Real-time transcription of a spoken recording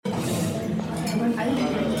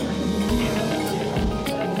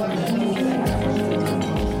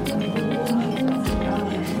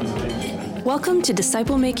Welcome to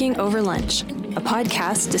Disciple Making Over Lunch, a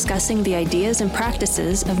podcast discussing the ideas and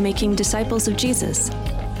practices of making disciples of Jesus.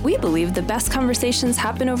 We believe the best conversations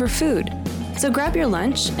happen over food, so grab your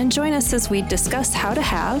lunch and join us as we discuss how to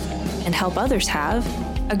have, and help others have,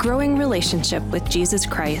 a growing relationship with Jesus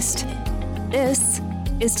Christ. This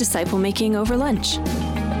is Disciple Making Over Lunch.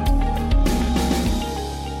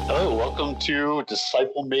 Hello, welcome to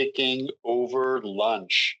Disciple Making Over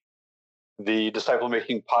Lunch, the Disciple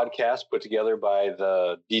Making podcast put together by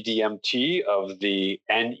the DDMT of the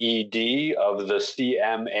NED of the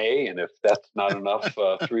CMA. And if that's not enough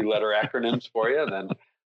three-letter acronyms for you, then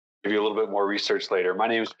give you a little bit more research later. My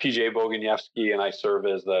name is PJ Boguniewski, and I serve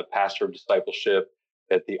as the pastor of discipleship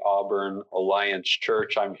at the Auburn Alliance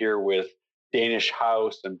Church. I'm here with Danish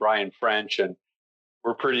House and Brian French, and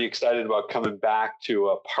we're pretty excited about coming back to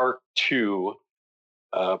a part two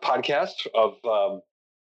podcast of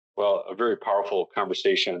a very powerful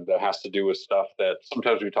conversation that has to do with stuff that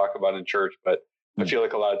sometimes we talk about in church, but I feel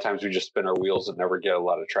like a lot of times we just spin our wheels and never get a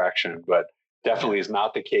lot of traction, but definitely is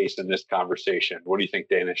not the case in this conversation. What do you think,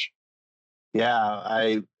 Danish?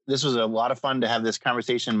 Yeah, this was a lot of fun to have this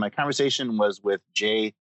conversation. My conversation was with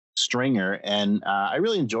Jay Stringer, and I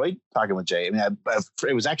really enjoyed talking with Jay. I mean,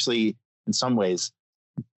 it was actually, in some ways,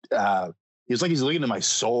 he was like he's looking into my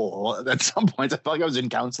soul. At some points, I felt like I was in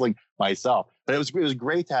counseling myself. But it was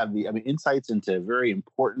great to have insights into very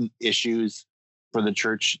important issues for the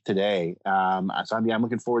church today. So I'm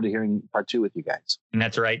looking forward to hearing part two with you guys. And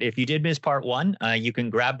that's right. If you did miss part one, you can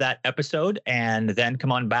grab that episode and then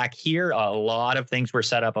come on back here. A lot of things were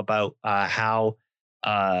set up about how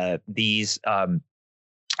these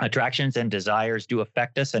attractions and desires do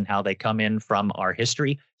affect us and how they come in from our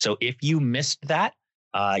history. So if you missed that,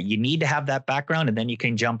 you need to have that background, and then you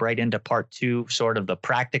can jump right into part two, sort of the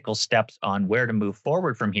practical steps on where to move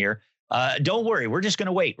forward from here. Don't worry, we're just going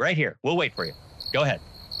to wait right here. We'll wait for you. Go ahead.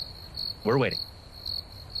 We're waiting.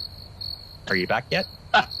 Are you back yet?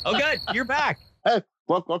 Oh, good. You're back. Hey,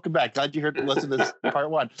 welcome back. Glad you heard listen to this part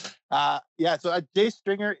one. So Jay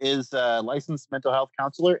Stringer is a licensed mental health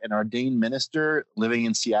counselor and ordained minister living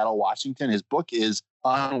in Seattle, Washington. His book is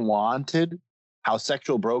Unwanted: How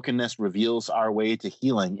Sexual Brokenness Reveals Our Way to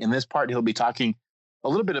Healing. In this part, he'll be talking a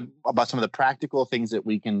little bit about some of the practical things that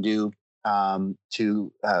we can do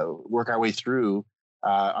to work our way through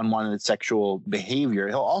unwanted sexual behavior.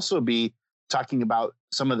 He'll also be talking about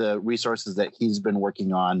some of the resources that he's been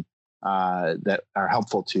working on that are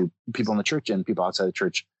helpful to people in the church and people outside the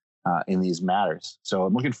church in these matters. So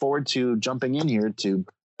I'm looking forward to jumping in here to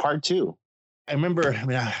part two. I remember,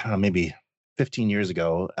 maybe 15 years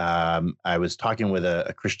ago, I was talking with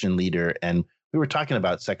a Christian leader, and we were talking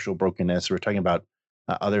about sexual brokenness. We were talking about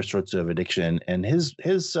other sorts of addiction, and his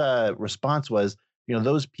response was,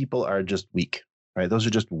 those people are just weak, right? Those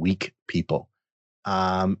are just weak people.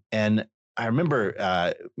 And I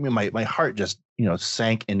remember my heart just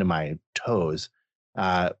sank into my toes.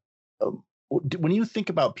 When you think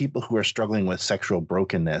about people who are struggling with sexual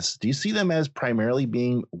brokenness, do you see them as primarily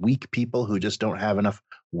being weak people who just don't have enough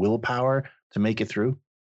willpower to make it through?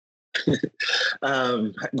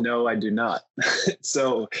 No, I do not.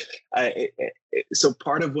 So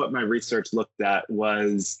part of what my research looked at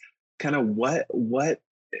was kind of what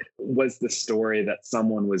was the story that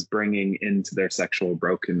someone was bringing into their sexual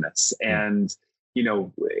brokenness. And,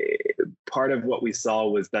 part of what we saw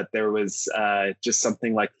was that there was just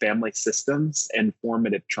something like family systems and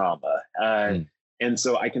formative trauma. And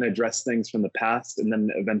so I can address things from the past, and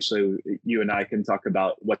then eventually you and I can talk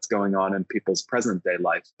about what's going on in people's present day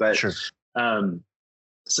life. But sure.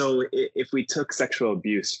 So if we took sexual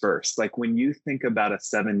abuse first, like when you think about a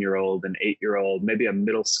 7-year-old, an 8-year-old, maybe a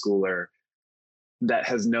middle schooler that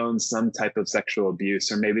has known some type of sexual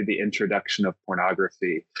abuse, or maybe the introduction of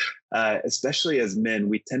pornography, especially as men,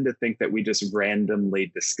 we tend to think that we just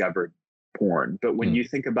randomly discovered porn. But when you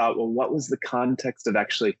think about, what was the context of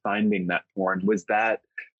actually finding that porn? Was that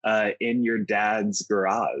in your dad's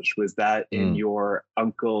garage? Was that in your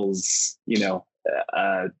uncle's,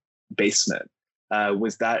 basement?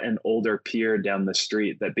 Was that an older peer down the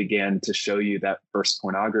street that began to show you that first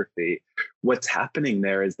pornography? What's happening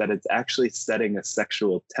there is that it's actually setting a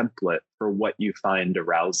sexual template for what you find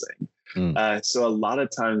arousing. So a lot of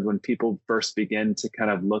times when people first begin to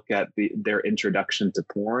kind of look at their introduction to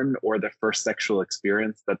porn or the first sexual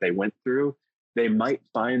experience that they went through, they might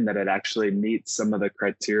find that it actually meets some of the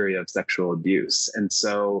criteria of sexual abuse. And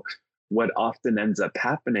so what often ends up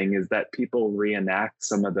happening is that people reenact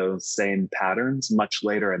some of those same patterns much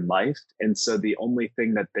later in life. And so the only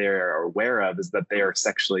thing that they're aware of is that they are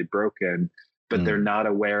sexually broken, but they're not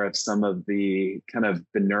aware of some of the kind of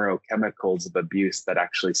the neurochemicals of abuse that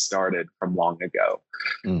actually started from long ago.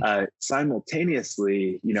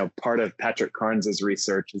 Simultaneously, part of Patrick Carnes's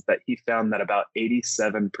research is that he found that about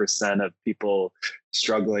 87% of people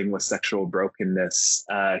struggling with sexual brokenness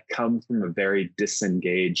come from a very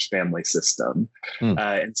disengaged family system.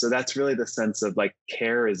 And so that's really the sense of like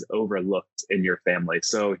care is overlooked in your family.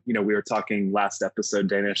 So, we were talking last episode,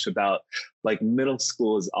 Danish, about like middle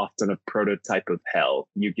school is often a prototype of hell.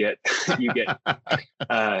 You get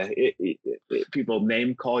people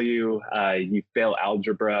name call you, you fail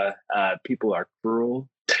algebra, people are cruel.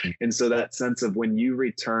 And so that sense of when you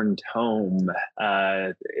returned home,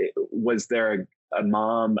 was there a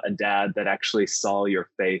mom, a dad that actually saw your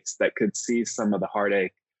face, that could see some of the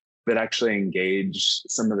heartache, that actually engaged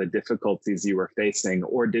some of the difficulties you were facing?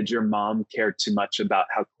 Or did your mom care too much about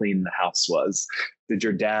how clean the house was? Did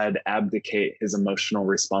your dad abdicate his emotional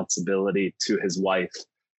responsibility to his wife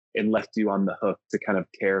and left you on the hook to kind of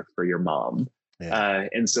care for your mom? Yeah.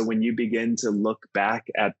 And so when you begin to look back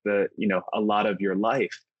at a lot of your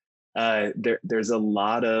life, there's a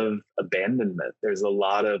lot of abandonment. There's a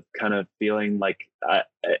lot of kind of feeling like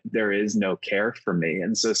there is no care for me.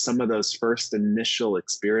 And so some of those first initial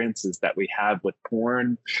experiences that we have with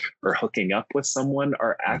porn or hooking up with someone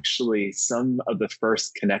are actually some of the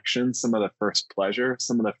first connections, some of the first pleasure,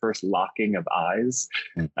 some of the first locking of eyes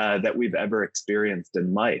that we've ever experienced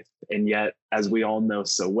in life. And yet, as we all know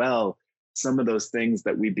so well, some of those things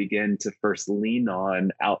that we begin to first lean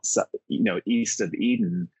on outside, east of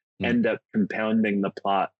Eden, end up compounding the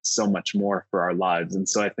plot so much more for our lives. And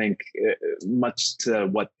so I think much to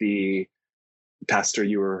what the pastor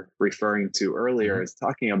you were referring to earlier is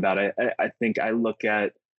talking about, I think I look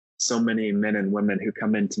at so many men and women who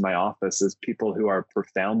come into my office as people who are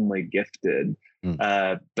profoundly gifted,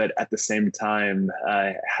 but at the same time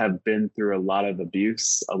have been through a lot of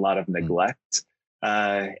abuse, a lot of neglect,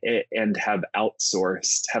 and have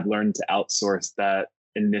learned to outsource that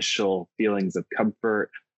initial feelings of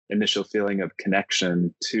comfort, initial feeling of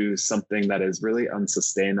connection to something that is really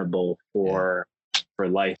unsustainable for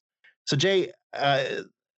life. So Jay, it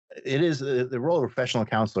is the role of professional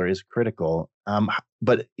counselor is critical.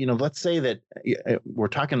 But let's say that we're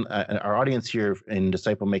talking. Our audience here in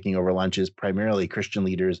Disciple Making Over Lunch is primarily Christian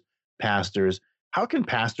leaders, pastors. How can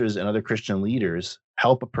pastors and other Christian leaders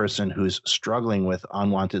help a person who's struggling with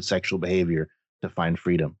unwanted sexual behavior to find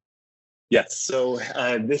freedom? Yes. So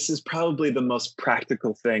this is probably the most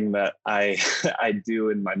practical thing that I do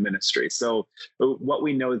in my ministry. So what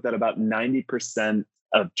we know is that about 90%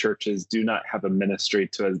 of churches do not have a ministry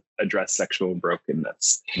to address sexual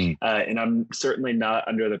brokenness. And I'm certainly not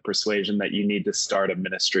under the persuasion that you need to start a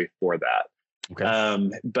ministry for that.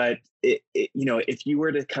 Okay. But if you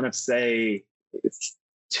were to kind of say it's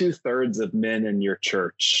 2/3 of men in your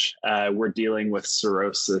church were dealing with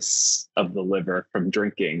cirrhosis of the liver from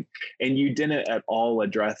drinking, and you didn't at all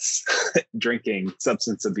address drinking,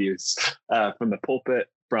 substance abuse from the pulpit,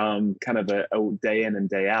 from kind of a day in and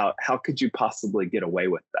day out, how could you possibly get away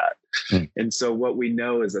with that? And so what we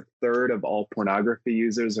know is 1/3 of all pornography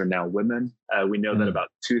users are now women. We know that about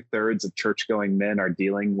 2/3 of church-going men are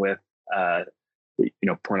dealing with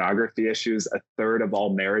pornography issues. 1/3 of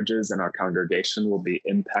all marriages in our congregation will be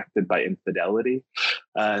impacted by infidelity.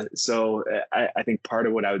 So I think part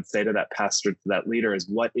of what I would say to that pastor, to that leader, is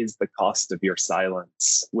what is the cost of your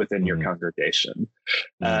silence within your congregation?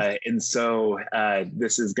 And so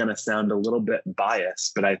this is going to sound a little bit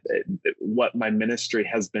biased, but what my ministry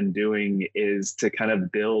has been doing is to kind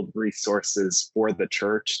of build resources for the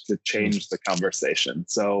church to change the conversation.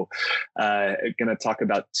 So I'm going to talk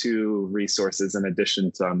about 2 resources in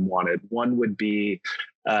addition to Unwanted. One would be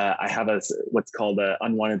I have what's called an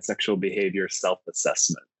unwanted sexual behavior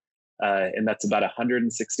self-assessment. And that's about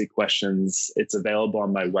 160 questions. It's available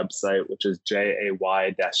on my website, which is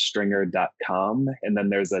jay-stringer.com. And then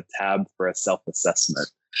there's a tab for a self-assessment.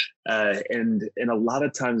 And a lot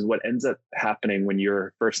of times what ends up happening when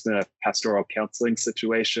you're first in a pastoral counseling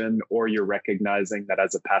situation, or you're recognizing that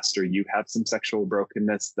as a pastor, you have some sexual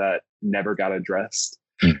brokenness that never got addressed,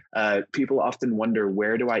 people often wonder,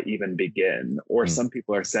 where do I even begin? Or some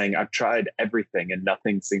people are saying, I've tried everything and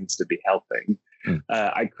nothing seems to be helping.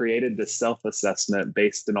 I created this self-assessment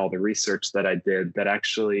based on all the research that I did that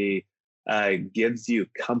actually gives you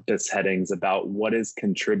compass headings about what is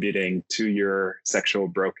contributing to your sexual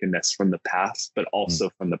brokenness from the past, but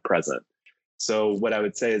also from the present. So what I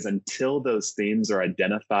would say is, until those themes are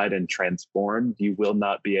identified and transformed, you will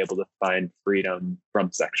not be able to find freedom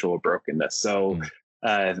from sexual brokenness. So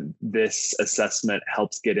This assessment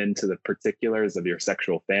helps get into the particulars of your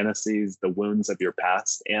sexual fantasies, the wounds of your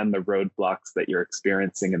past, and the roadblocks that you're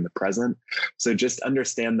experiencing in the present. So just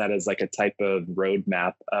understand that as like a type of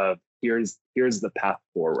roadmap of here's the path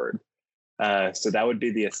forward. So that would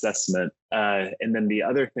be the assessment. And then the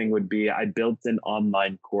other thing would be I built an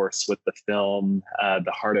online course with the film,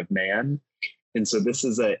 The Heart of Man. And so this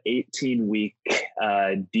is a 18-week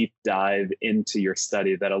deep dive into your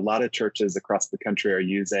study that a lot of churches across the country are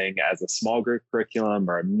using as a small group curriculum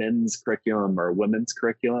or a men's curriculum or a women's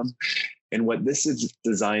curriculum. And what this is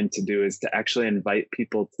designed to do is to actually invite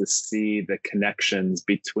people to see the connections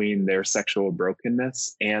between their sexual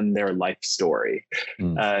brokenness and their life story.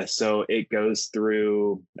 So it goes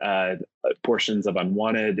through portions of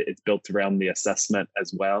unwanted. It's built around the assessment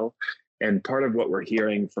as well. And part of what we're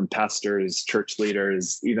hearing from pastors, church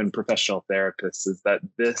leaders, even professional therapists is that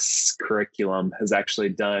this curriculum has actually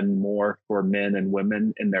done more for men and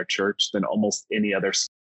women in their church than almost any other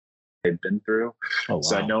they've been through. Oh, wow.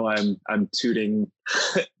 So I know I'm tooting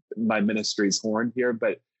my ministry's horn here,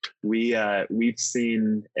 but we've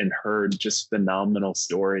seen and heard just phenomenal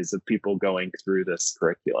stories of people going through this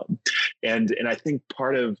curriculum. And I think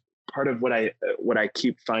part of what I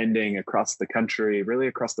keep finding across the country, really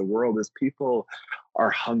across the world, is people are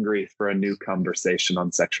hungry for a new conversation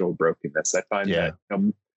on sexual brokenness. I find that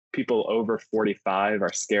people over 45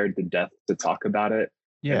 are scared to death to talk about it.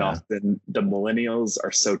 Yeah. And often the millennials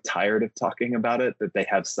are so tired of talking about it that they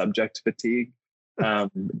have subject fatigue.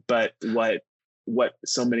 But what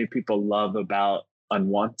so many people love about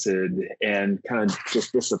Unwanted and kind of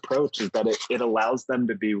just this approach is that it allows them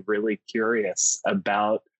to be really curious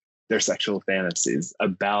about their sexual fantasies,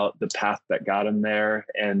 about the path that got them there,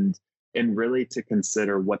 and really to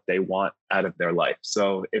consider what they want out of their life.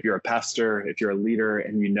 So if you're a pastor, if you're a leader,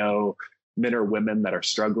 and you know men or women that are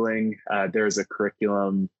struggling, there's a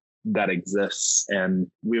curriculum that exists, and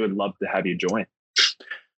we would love to have you join.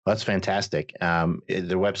 Well, that's fantastic. Their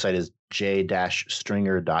website is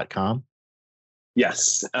j-stringer.com.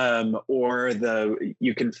 Yes. Or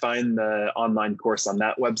you can find the online course on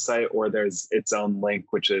that website, or there's its own link,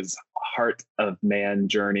 which is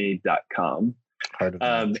heartofmanjourney.com.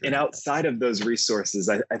 And outside of those resources,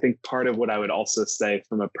 I think part of what I would also say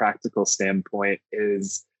from a practical standpoint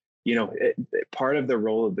is, part of the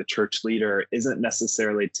role of the church leader isn't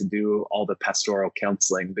necessarily to do all the pastoral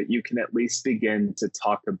counseling, but you can at least begin to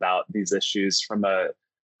talk about these issues from the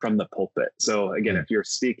pulpit. So again, if you're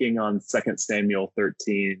speaking on 2 Samuel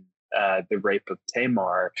 13, the rape of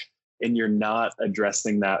Tamar, and you're not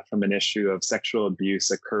addressing that from an issue of sexual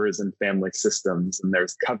abuse occurs in family systems, and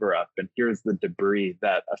there's cover up, and here's the debris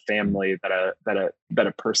that a family, that a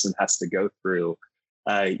person has to go through,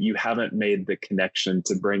 you haven't made the connection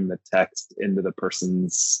to bring the text into the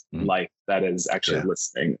person's life that is actually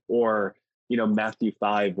listening. Or, Matthew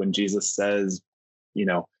 5, when Jesus says,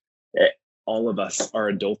 all of us are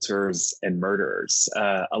adulterers and murderers.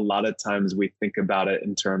 A lot of times we think about it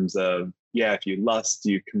in terms of, if you lust,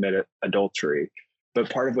 you commit adultery. But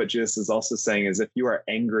part of what Jesus is also saying is if you are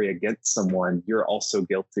angry against someone, you're also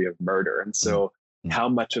guilty of murder. And so how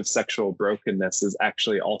much of sexual brokenness is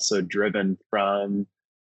actually also driven from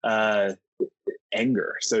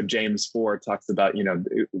anger? So James 4 talks about,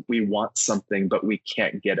 we want something, but we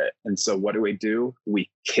can't get it. And so what do? We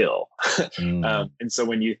kill. And so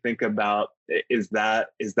when you think about, is that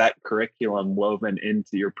curriculum woven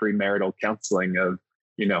into your premarital counseling of,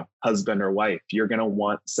 husband or wife, you're going to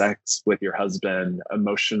want sex with your husband,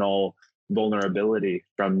 emotional vulnerability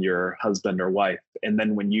from your husband or wife. And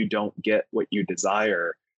then when you don't get what you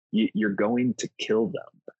desire, you're going to kill them.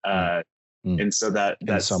 And so that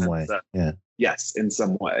in some way, yes, in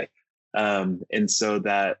some way. And so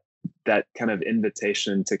that kind of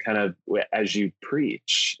invitation to kind of, as you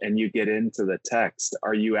preach and you get into the text,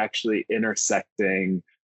 are you actually intersecting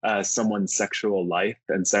someone's sexual life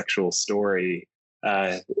and sexual story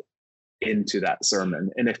into that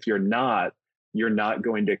sermon? And if you're not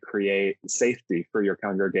going to create safety for your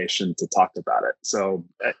congregation to talk about it. So,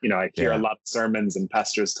 I hear a lot of sermons and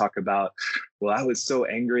pastors talk about, well, I was so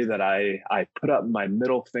angry that I put up my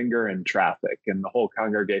middle finger in traffic and the whole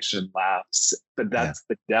congregation laughs. But that's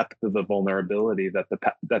the depth of the vulnerability that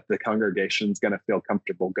the congregation is going to feel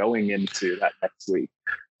comfortable going into that next week.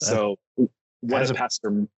 So what a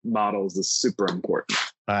pastor models is super important.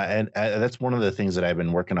 And that's one of the things that I've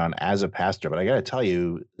been working on as a pastor. But I got to tell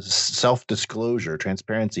you, self-disclosure,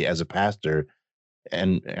 transparency as a pastor.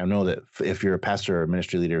 And I know that if you're a pastor or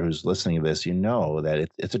ministry leader who's listening to this, you know that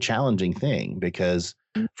it's a challenging thing, because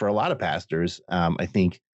for a lot of pastors, I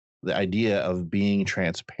think the idea of being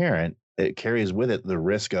transparent it carries with it the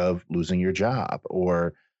risk of losing your job,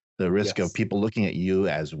 or the risk of people looking at you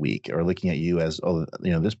as weak, or looking at you as, oh,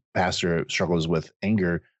 this pastor struggles with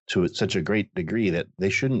anger to such a great degree that they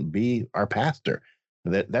shouldn't be our pastor.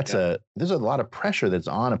 There's a lot of pressure that's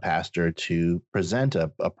on a pastor to present a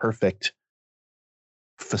perfect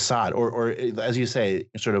facade, or as you say,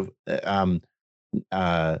 sort of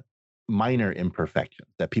minor imperfections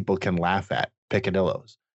that people can laugh at,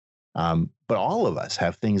 picadillos. But all of us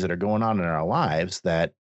have things that are going on in our lives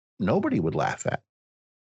that nobody would laugh at.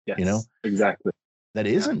 Yes, exactly. That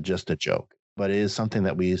isn't just a joke, but is something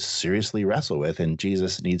that we seriously wrestle with, and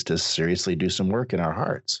Jesus needs to seriously do some work in our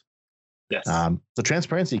hearts. Yes. So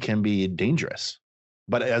transparency can be dangerous,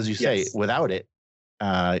 but as you say, without it,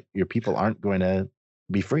 your people aren't going to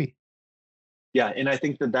be free. Yeah, and I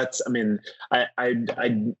think that's. I mean,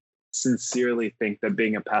 I sincerely think that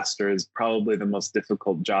being a pastor is probably the most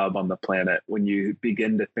difficult job on the planet when you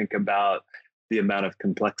begin to think about the amount of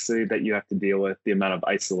complexity that you have to deal with, the amount of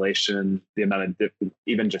isolation, the amount of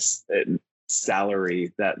even just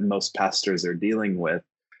salary that most pastors are dealing with.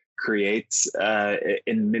 Creates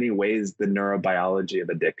in many ways the neurobiology of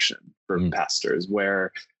addiction for pastors,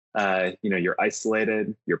 where you're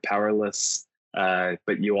isolated, you're powerless,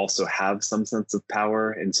 but you also have some sense of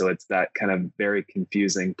power, and so it's that kind of very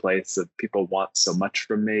confusing place of people want so much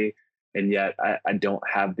from me, and yet I don't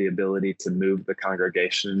have the ability to move the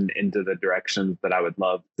congregation into the directions that I would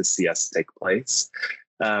love to see us take place.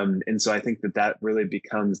 And so I think that really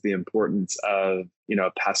becomes the importance of, a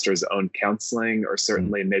pastor's own counseling, or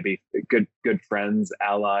certainly maybe good friends,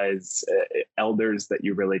 allies, elders that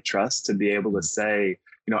you really trust, to be able to say,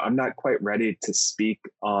 I'm not quite ready to speak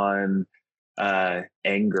on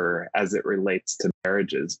anger as it relates to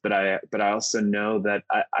marriages, but I also know that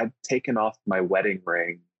I've taken off my wedding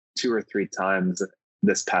ring 2 or 3 times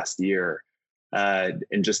this past year.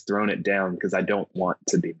 And just thrown it down because I don't want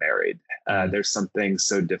to be married. There's something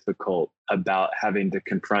so difficult about having to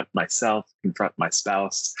confront myself, confront my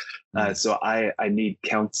spouse. So I need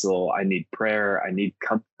counsel, I need prayer, I need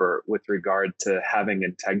comfort with regard to having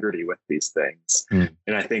integrity with these things.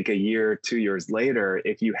 And I think a year, 2 years later,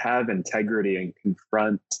 if you have integrity and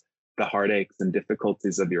confront the heartaches and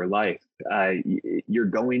difficulties of your life, you're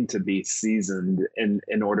going to be seasoned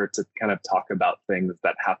in order to kind of talk about things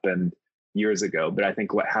that happened years ago. But I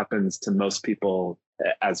think what happens to most people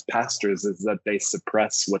as pastors is that they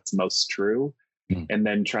suppress what's most true and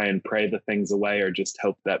then try and pray the things away, or just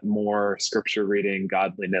hope that more scripture reading,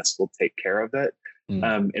 godliness will take care of it.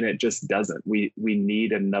 And it just doesn't. We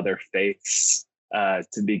need another face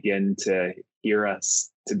to begin to hear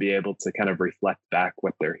us, to be able to kind of reflect back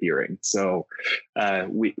what they're hearing. So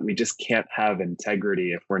we just can't have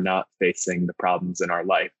integrity if we're not facing the problems in our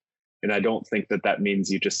life. And I don't think that means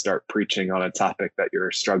you just start preaching on a topic that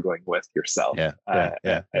you're struggling with yourself.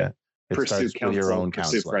 Pursue counsel, your own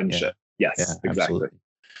pursue friendship. Yes, exactly. Absolutely.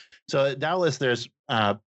 So doubtless there's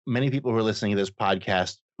many people who are listening to this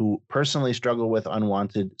podcast who personally struggle with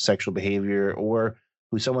unwanted sexual behavior, or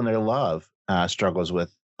who someone they love struggles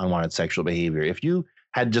with unwanted sexual behavior. If you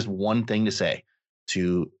had just one thing to say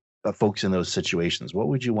to folks in those situations, what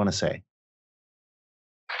would you want to say?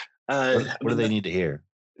 What do they need to hear?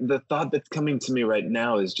 The thought that's coming to me right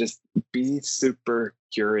now is just be super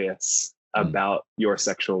curious about your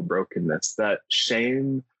sexual brokenness. That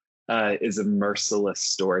shame is a merciless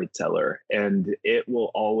storyteller, and it will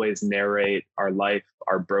always narrate our life,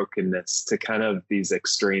 our brokenness, to kind of these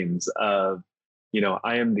extremes of,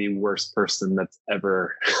 I am the worst person that's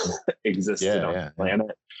ever existed on the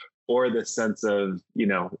planet. Or the sense of,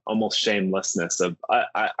 almost shamelessness of,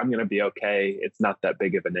 I'm going to be okay. It's not that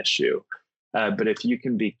big of an issue. But if you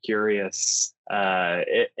can be curious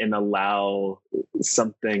and allow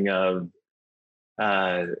something of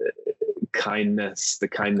kindness, the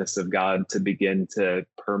kindness of God, to begin to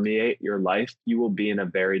permeate your life, you will be in a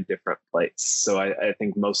very different place. So I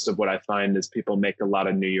think most of what I find is people make a lot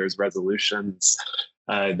of New Year's resolutions.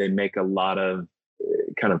 They make a lot of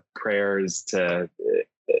kind of prayers to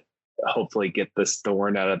hopefully get this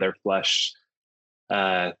thorn out of their flesh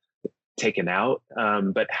taken out.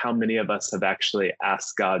 But how many of us have actually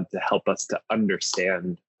asked God to help us to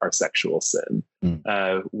understand our sexual sin?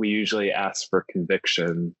 We usually ask for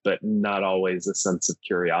conviction, but not always a sense of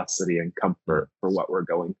curiosity and comfort for what we're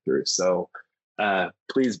going through. So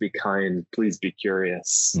please be kind, please be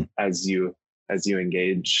curious as you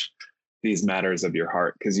engage these matters of your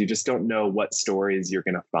heart, because you just don't know what stories you're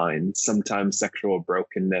going to find. Sometimes sexual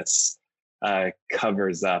brokenness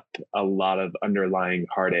covers up a lot of underlying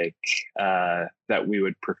heartache that we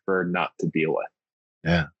would prefer not to deal with.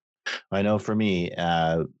 Yeah. I know for me,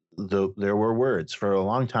 there were words for a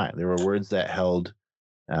long time. There were words that held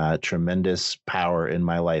tremendous power in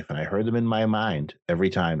my life, and I heard them in my mind every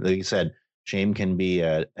time. Like you said, shame can be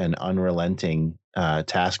an unrelenting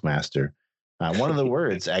taskmaster. One of the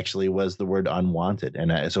words actually was the word unwanted,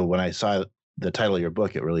 and so when I saw the title of your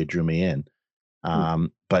book, it really drew me in. Those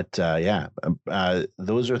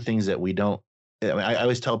are things that we don't. I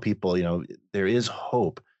always tell people, there is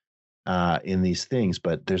hope in these things,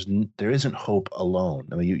 but there isn't hope alone.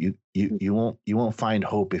 I mean, you won't find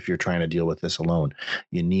hope if you're trying to deal with this alone.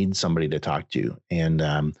 You need somebody to talk to. And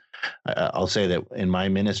I'll say that in my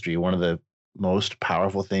ministry, one of the most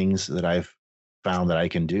powerful things that I've found that I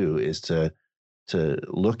can do is to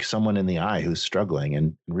look someone in the eye who's struggling,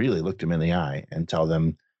 and really look them in the eye and tell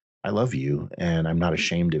them, I love you and I'm not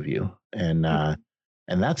ashamed of you. And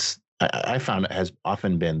that's, I found it has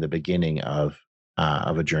often been the beginning of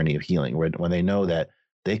a journey of healing, when they know that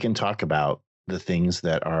they can talk about the things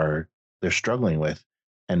that they're struggling with,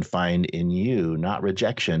 and find in you not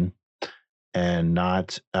rejection and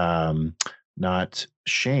not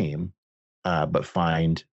shame, but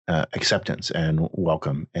find acceptance and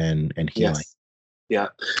welcome and healing. Yes.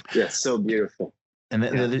 Yeah. So beautiful. And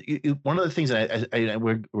one of the things that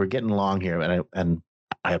we're getting long here, and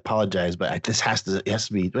I apologize, but this has to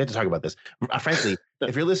be. We have to talk about this. Frankly,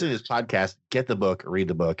 if you're listening to this podcast, get the book, read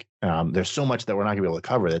the book. There's so much that we're not going to be able to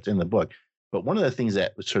cover that's in the book. But one of the things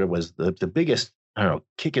that sort of was the biggest,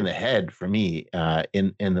 kick in the head for me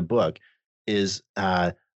in the book is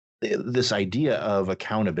this idea of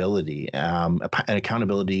accountability. And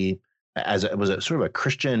accountability was a sort of a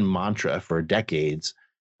Christian mantra for decades.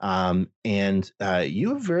 And you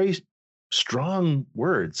have very strong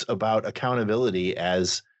words about accountability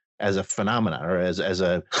as a phenomenon, or as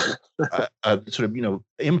a sort of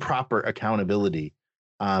improper accountability.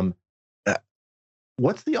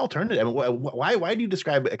 What's the alternative? I mean, why do you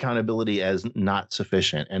describe accountability as not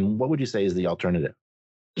sufficient? And what would you say is the alternative?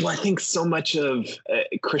 Well, I think so much of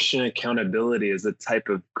Christian accountability is a type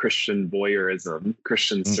of Christian voyeurism,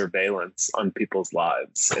 Christian surveillance on people's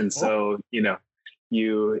lives. And so,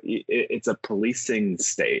 it's a policing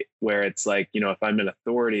state where it's like, if I'm an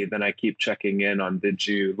authority, then I keep checking in on, did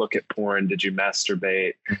you look at porn? Did you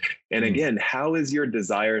masturbate? And again, how is your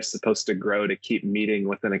desire supposed to grow to keep meeting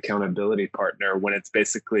with an accountability partner when it's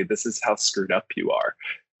basically, this is how screwed up you are?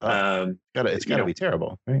 It's got to be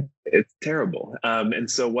terrible, right? It's terrible. And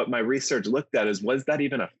so what my research looked at is, was that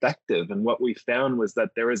even effective? And what we found was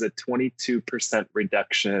that there was a 22%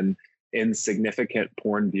 reduction in significant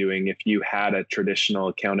porn viewing if you had a traditional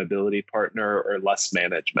accountability partner or less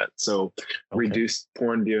management. So reduced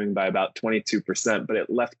porn viewing by about 22%, but it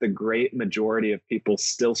left the great majority of people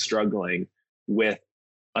still struggling with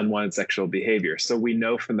unwanted sexual behavior. So we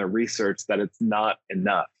know from the research that it's not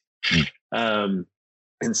enough.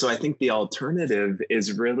 And so I think the alternative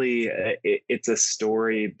is really, it's a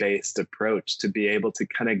story-based approach to be able to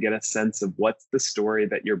kind of get a sense of what's the story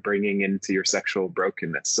that you're bringing into your sexual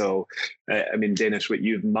brokenness. So, Danish, what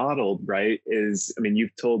you've modeled, right, is,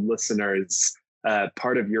 you've told listeners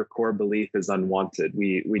part of your core belief is unwanted.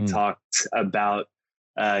 We talked about,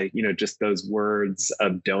 just those words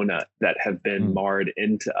of donut that have been marred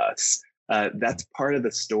into us. That's part of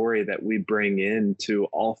the story that we bring into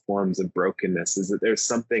all forms of brokenness, is that there's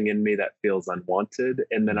something in me that feels unwanted,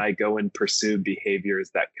 and then I go and pursue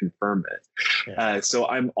behaviors that confirm it. Yeah. So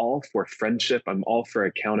I'm all for friendship. I'm all for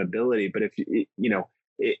accountability. But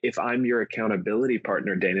if I'm your accountability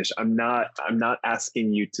partner, Danish, I'm not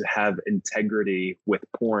asking you to have integrity with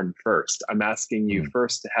porn first. I'm asking you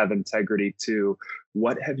first to have integrity to,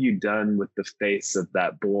 what have you done with the face of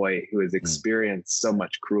that boy who has experienced so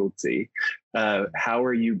much cruelty? How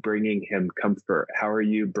are you bringing him comfort? How are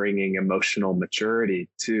you bringing emotional maturity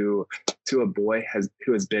to a boy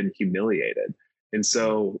who has been humiliated? And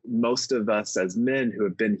so most of us as men who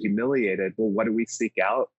have been humiliated, well, what do we seek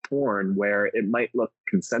out? Porn, where it might look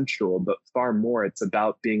consensual, but far more it's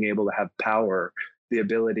about being able to have power, the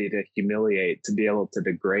ability to humiliate, to be able to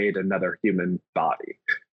degrade another human body.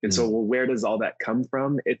 And so, well, where does all that come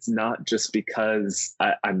from? It's not just because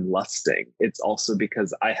I'm lusting. It's also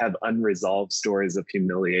because I have unresolved stories of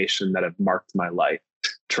humiliation that have marked my life,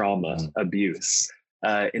 trauma, abuse.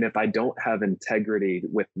 And if I don't have integrity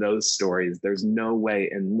with those stories, there's no way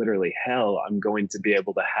in literally hell I'm going to be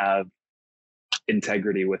able to have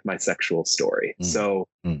integrity with my sexual story. So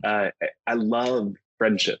I love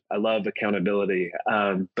friendship. I love accountability.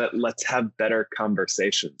 But let's have better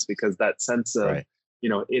conversations, because that sense of,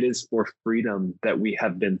 it is for freedom that we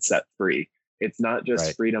have been set free. It's not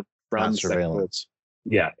just freedom from surveillance.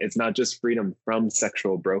 It's not just freedom from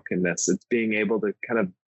sexual brokenness. It's being able to kind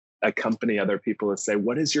of accompany other people to say,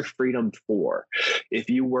 what is your freedom for? If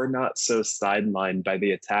you were not so sidelined by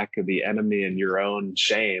the attack of the enemy and your own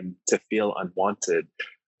shame to feel unwanted,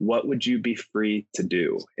 what would you be free to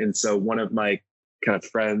do? And so one of my kind of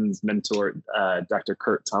friends, mentor, Dr.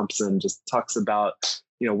 Kurt Thompson, just talks about,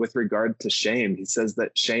 with regard to shame, he says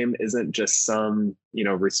that shame isn't just some,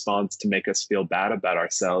 response to make us feel bad about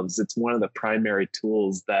ourselves. It's one of the primary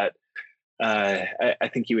tools that I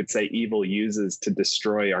think you would say evil uses to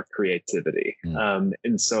destroy our creativity.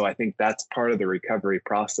 And so I think that's part of the recovery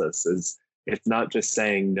process. Is it's not just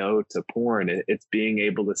saying no to porn. It's being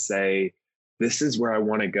able to say, this is where I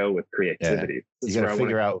want to go with creativity. Yeah. You got to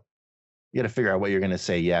figure out. You got to figure out what you're going to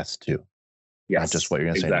say yes to, not just what you're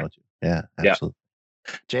going to say no to. Yeah, absolutely.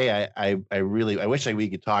 Yeah. Jay, I wish we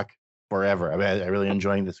could talk forever. I mean, I really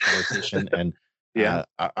enjoying this conversation, and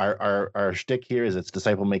our shtick here is it's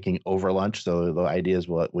disciple making over lunch. So the idea is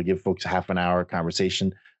we'll give folks a half an hour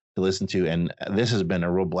conversation to listen to, and this has been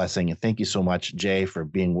a real blessing. And thank you so much, Jay, for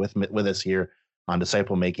being with us here on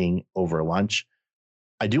disciple making over lunch.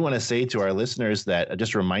 I do want to say to our listeners that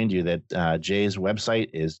just remind you that Jay's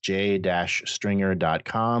website is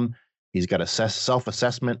j-stringer.com. He's got a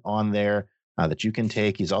self-assessment on there that you can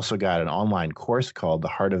take. He's also got an online course called The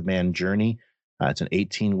Heart of Man Journey. It's an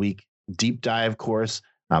 18-week deep dive course.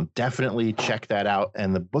 Definitely check that out.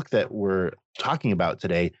 And the book that we're talking about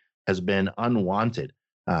today has been Unwanted,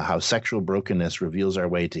 How Sexual Brokenness Reveals Our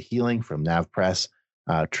Way to Healing, from Nav Press.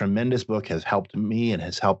 Tremendous book, has helped me and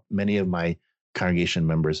has helped many of my congregation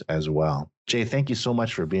members as well. Jay, thank you so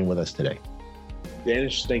much for being with us today.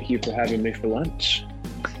 Danish, thank you for having me for lunch.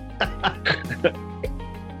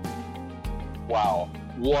 Wow,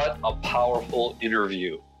 what a powerful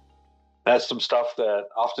interview. That's some stuff that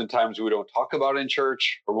oftentimes we don't talk about in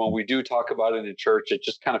church, or when we do talk about it in church, it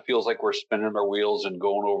just kind of feels like we're spinning our wheels and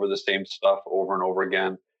going over the same stuff over and over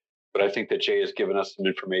again. But I think that Jay has given us some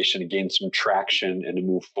information to gain some traction and to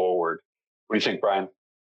move forward. What do you think, Brian?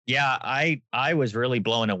 Yeah, I was really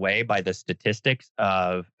blown away by the statistics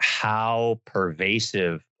of how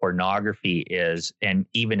pervasive pornography is, and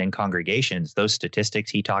even in congregations, those statistics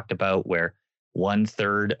he talked about, where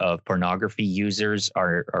 1/3 of pornography users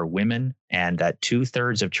are women, and that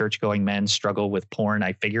 2/3 of church-going men struggle with porn.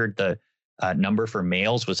 I figured the number for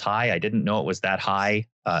males was high. I didn't know it was that high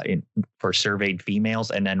for surveyed females.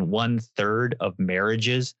 And then 1/3 of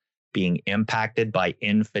marriages being impacted by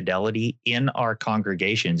infidelity in our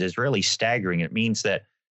congregations is really staggering. It means that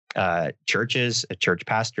churches, church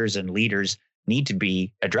pastors, and leaders need to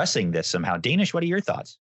be addressing this somehow. Danish, what are your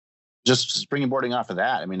thoughts? Just springboarding off of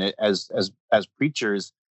that, I mean, as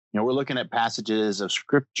preachers, we're looking at passages of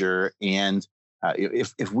scripture, and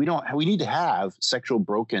if we don't, we need to have sexual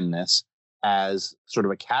brokenness as sort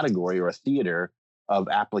of a category or a theater of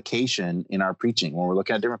application in our preaching. When we're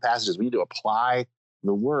looking at different passages, we need to apply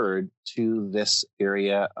the word to this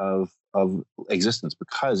area of existence,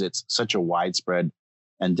 because it's such a widespread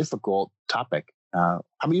and difficult topic. How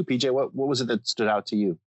about you, PJ? What was it that stood out to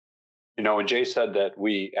you? When Jay said that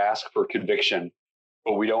we ask for conviction,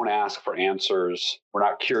 but we don't ask for answers, we're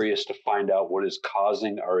not curious to find out what is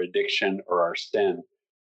causing our addiction or our sin.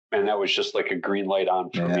 And that was just like a green light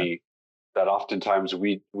on for me, that oftentimes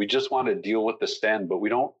we just want to deal with the sin, but we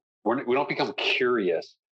don't become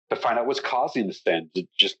curious to find out what's causing the sin, to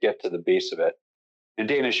just get to the base of it. And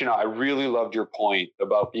Danish, I really loved your point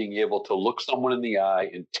about being able to look someone in the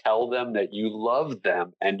eye and tell them that you love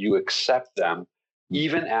them and you accept them,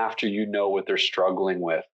 even after you know what they're struggling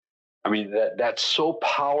with. I mean, that's so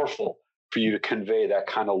powerful for you to convey that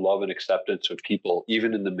kind of love and acceptance with people,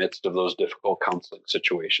 even in the midst of those difficult counseling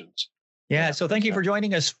situations. Yeah, so thank you for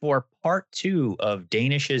joining us for part 2 of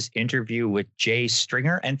Danish's interview with Jay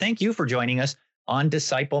Stringer. And thank you for joining us on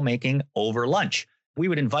Disciple Making Over Lunch. We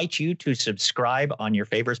would invite you to subscribe on your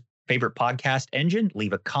favorite podcast engine.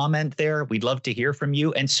 Leave a comment there. We'd love to hear from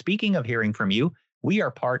you. And speaking of hearing from you, we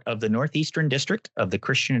are part of the Northeastern District of the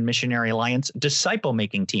Christian Missionary Alliance Disciple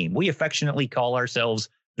Making Team. We affectionately call ourselves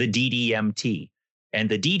the DDMT. And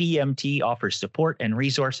the DDMT offers support and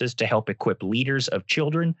resources to help equip leaders of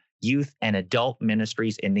children, youth, and adult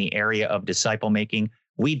ministries in the area of disciple making.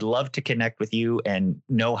 We'd love to connect with you and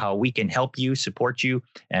know how we can help you, support you,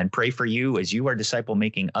 and pray for you as you are disciple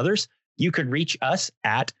making others. You could reach us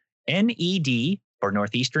at NED for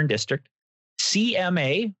Northeastern District,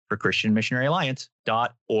 CMA for Christian Missionary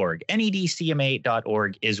Alliance.org.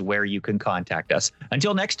 NEDCMA.org is where you can contact us.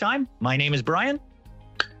 Until next time, my name is Brian.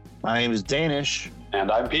 My name is Danish.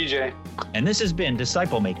 And I'm PJ. And this has been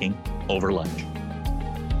Disciple Making Over Lunch.